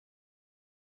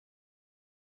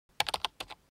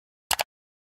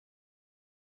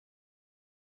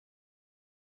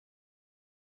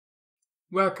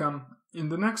Welcome. In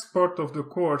the next part of the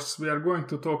course, we are going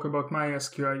to talk about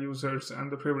MySQL users and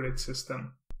the privilege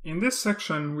system. In this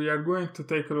section, we are going to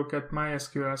take a look at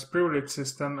MySQL's privilege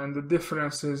system and the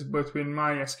differences between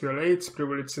MySQL 8's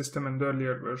privilege system and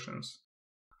earlier versions.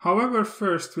 However,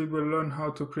 first we will learn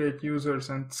how to create users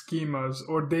and schemas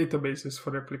or databases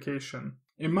for application.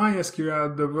 In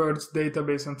MySQL, the words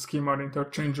database and schema are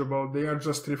interchangeable, they are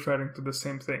just referring to the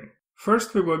same thing.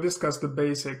 First, we will discuss the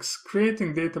basics,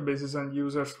 creating databases and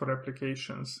users for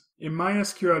applications. In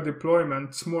MySQL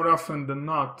deployments, more often than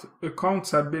not,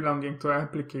 accounts are belonging to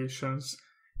applications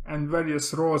and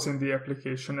various roles in the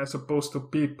application as opposed to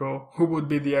people who would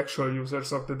be the actual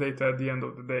users of the data at the end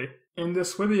of the day. In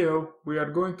this video, we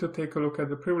are going to take a look at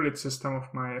the privilege system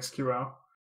of MySQL.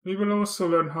 We will also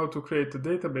learn how to create a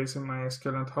database in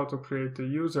MySQL and how to create a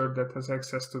user that has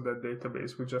access to that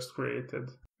database we just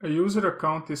created. A user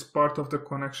account is part of the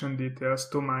connection details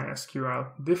to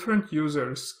MySQL. Different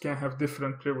users can have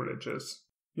different privileges.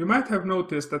 You might have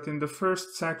noticed that in the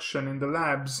first section in the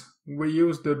labs, we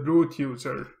use the root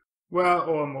user. Well,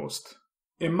 almost.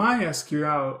 In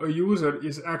MySQL, a user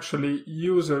is actually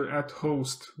user at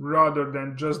host rather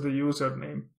than just the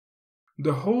username.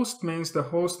 The host means the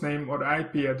hostname or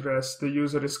IP address the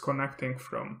user is connecting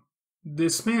from.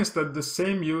 This means that the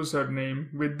same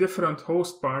username with different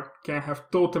host part can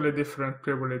have totally different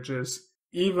privileges,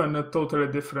 even a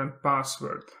totally different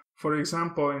password. For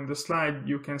example, in the slide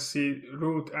you can see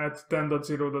root at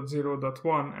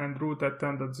 10.0.0.1 and root at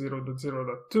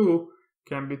 10.0.0.2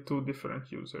 can be two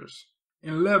different users.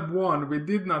 In lab 1 we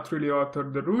did not really alter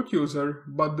the root user,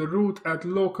 but the root at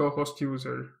localhost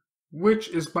user, which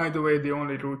is, by the way, the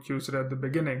only root user at the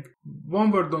beginning. One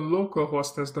word on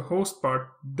localhost as the host part,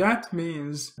 that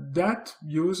means that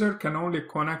user can only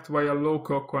connect via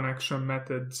local connection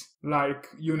methods, like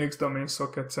Unix domain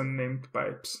sockets and named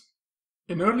pipes.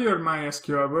 In earlier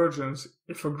MySQL versions,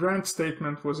 if a grant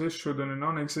statement was issued on a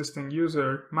non-existing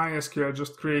user, MySQL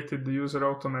just created the user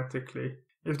automatically.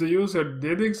 If the user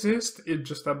did exist, it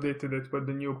just updated it with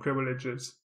the new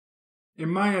privileges. In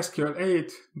MySQL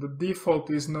 8, the default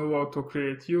is no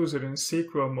auto-create user in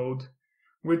SQL mode,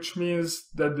 which means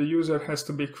that the user has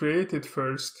to be created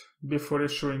first before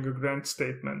issuing a grant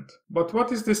statement. But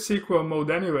what is this SQL mode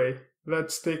anyway?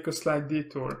 Let's take a slight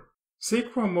detour.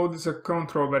 SQL mode is a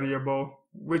control variable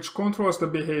which controls the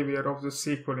behavior of the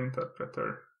SQL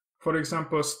interpreter. For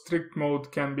example, strict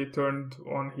mode can be turned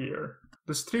on here.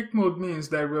 The strict mode means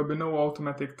there will be no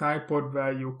automatic type or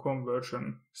value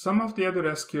conversion. Some of the other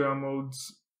SQL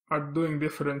modes are doing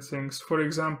different things. For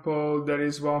example, there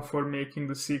is one for making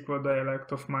the SQL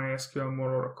dialect of MySQL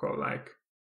more Oracle-like.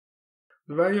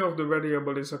 The value of the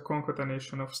variable is a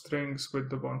concatenation of strings with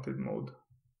the wanted mode.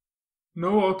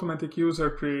 No automatic user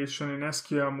creation in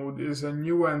SQL mode is a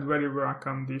new and very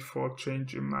welcome default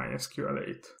change in MySQL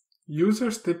 8.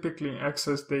 Users typically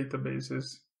access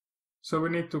databases, so we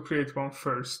need to create one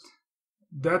first.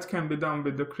 That can be done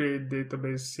with the create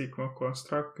database SQL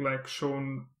construct like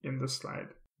shown in the slide.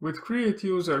 With create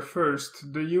user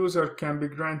first, the user can be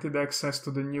granted access to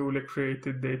the newly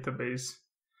created database.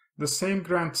 The same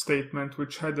grant statement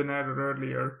which had an error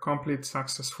earlier completes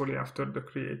successfully after the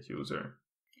create user.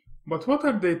 But what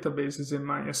are databases in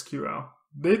MySQL?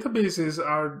 Databases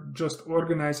are just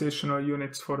organizational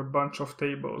units for a bunch of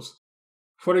tables.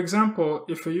 For example,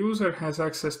 if a user has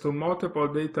access to multiple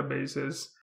databases,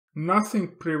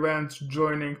 nothing prevents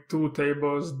joining two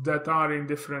tables that are in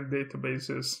different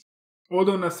databases.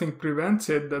 Although nothing prevents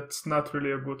it, that's not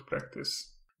really a good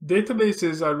practice.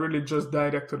 Databases are really just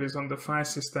directories on the file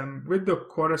system with the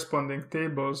corresponding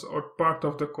tables or part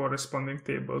of the corresponding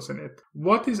tables in it.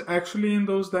 What is actually in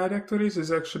those directories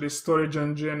is actually storage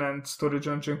engine and storage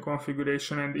engine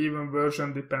configuration and even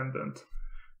version dependent.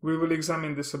 We will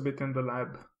examine this a bit in the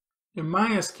lab. In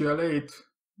MySQL 8,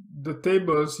 the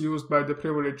tables used by the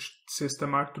privileged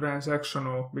system are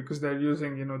transactional because they're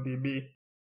using DB.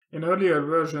 In earlier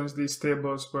versions, these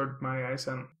tables were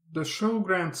MyISM. The show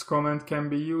grants command can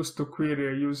be used to query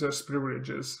a user's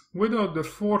privileges. Without the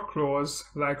for clause,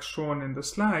 like shown in the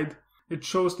slide, it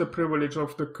shows the privilege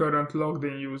of the current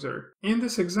logged-in user. In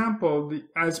this example, the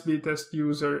SBTest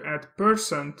user at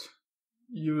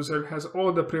 %user has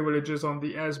all the privileges on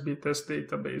the SBTest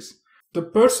database. The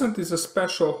 % is a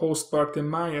special host part in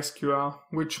MySQL,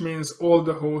 which means all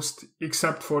the hosts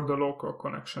except for the local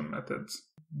connection methods.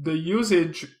 The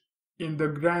usage in the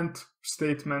grant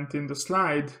statement in the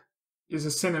slide is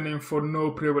a synonym for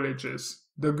no privileges.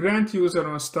 The grant user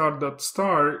on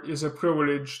star.star is a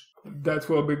privilege that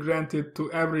will be granted to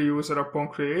every user upon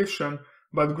creation,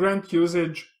 but grant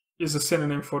usage is a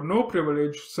synonym for no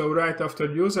privilege, so right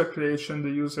after user creation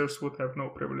the users would have no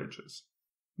privileges.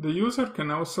 The user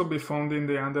can also be found in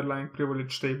the underlying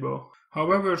privilege table.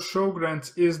 However, show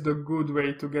grants is the good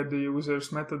way to get the user's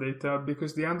metadata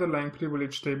because the underlying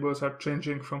privilege tables are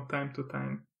changing from time to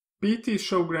time. PT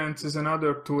show grants is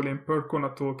another tool in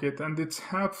Percona Toolkit, and it's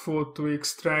helpful to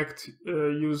extract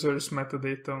users'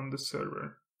 metadata on the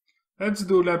server. Let's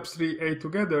do Lab 3A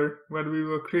together, where we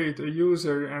will create a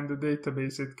user and the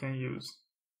database it can use.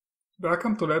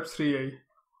 Welcome to Lab 3A.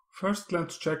 First,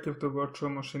 let's check if the virtual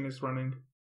machine is running.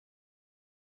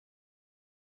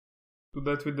 Do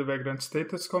that with the vagrant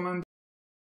status command.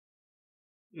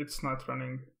 It's not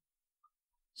running.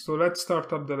 So let's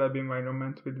start up the lab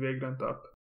environment with vagrant up.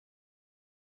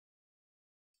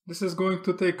 This is going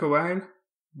to take a while,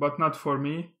 but not for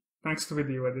me, thanks to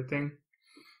video editing.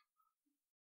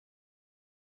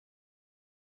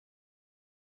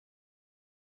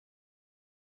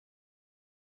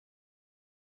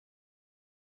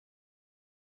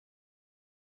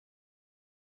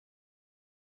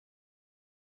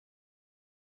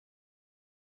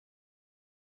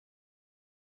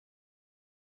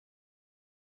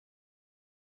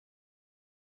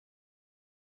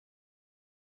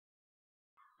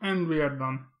 And we are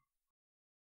done.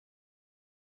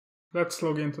 Let's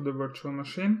log into the virtual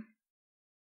machine.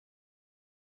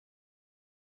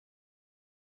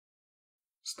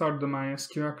 Start the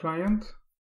MySQL client.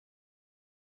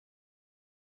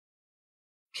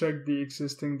 Check the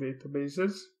existing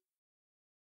databases.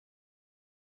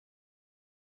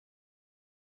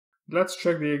 Let's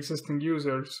check the existing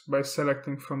users by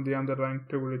selecting from the underlying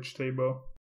privilege table.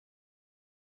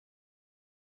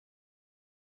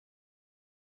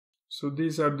 So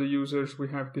these are the users we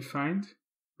have defined.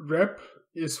 Rep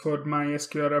is for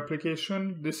MySQL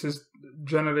application. This is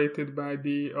generated by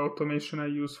the automation I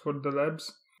use for the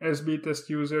labs. SBTest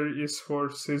user is for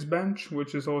sysbench,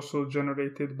 which is also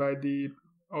generated by the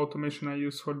automation I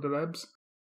use for the labs.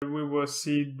 We will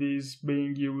see these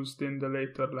being used in the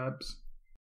later labs.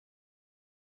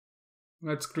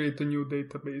 Let's create a new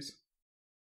database.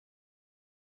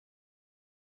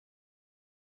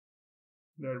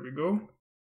 There we go.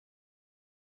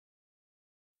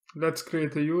 Let's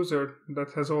create a user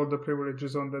that has all the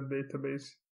privileges on that database.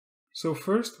 So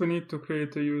first we need to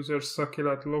create a user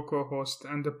Sakila at localhost,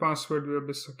 and the password will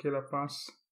be Sakila pass.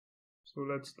 So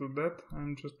let's do that.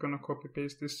 I'm just gonna copy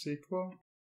paste this SQL.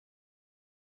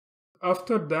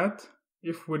 After that,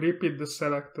 if we repeat the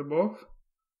select above,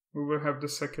 we will have the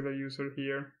Sakila user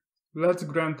here. Let's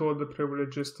grant all the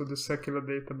privileges to the Sakila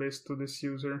database to this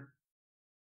user.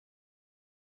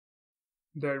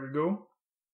 There we go.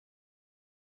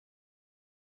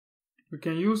 We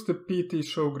can use the PT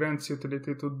show grants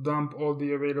utility to dump all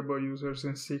the available users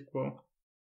in SQL.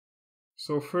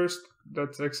 So first,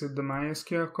 let's exit the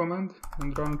MySQL command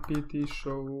and run PT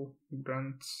show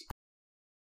grants.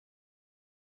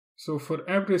 So for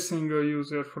every single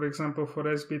user, for example for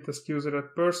SBTest user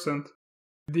at %,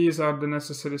 these are the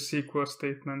necessary SQL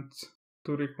statements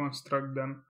to reconstruct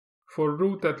them. For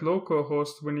root at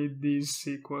localhost, we need these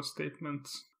SQL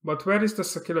statements. But where is the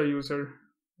Sakila user?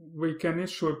 We can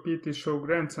issue a PT show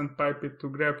grants and pipe it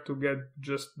to grep to get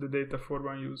just the data for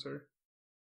one user.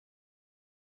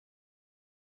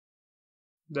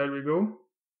 There we go.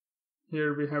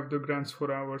 Here we have the grants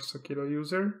for our Sakila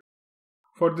user.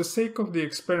 For the sake of the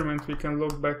experiment, we can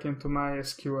log back into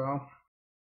MySQL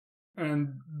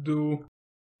and do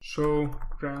show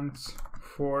grants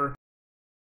for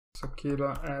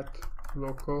Sakila at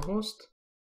localhost.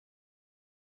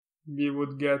 We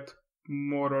would get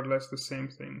more or less the same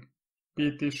thing.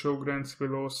 PT show grants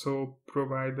will also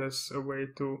provide us a way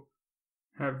to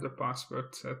have the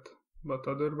password set, but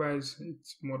otherwise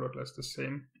it's more or less the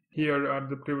same. Here are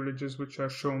the privileges which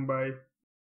are shown by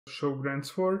show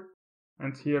grants for,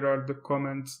 and here are the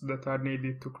comments that are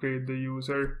needed to create the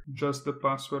user. Just the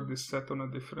password is set on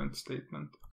a different statement.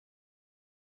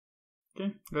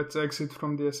 Okay, let's exit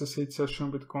from the SSH session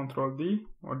with Ctrl-D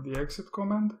or the exit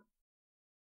command.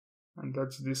 And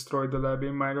let's destroy the lab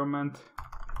environment.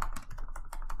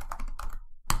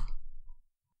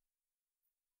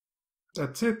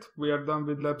 That's it, we are done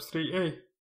with Lab 3A.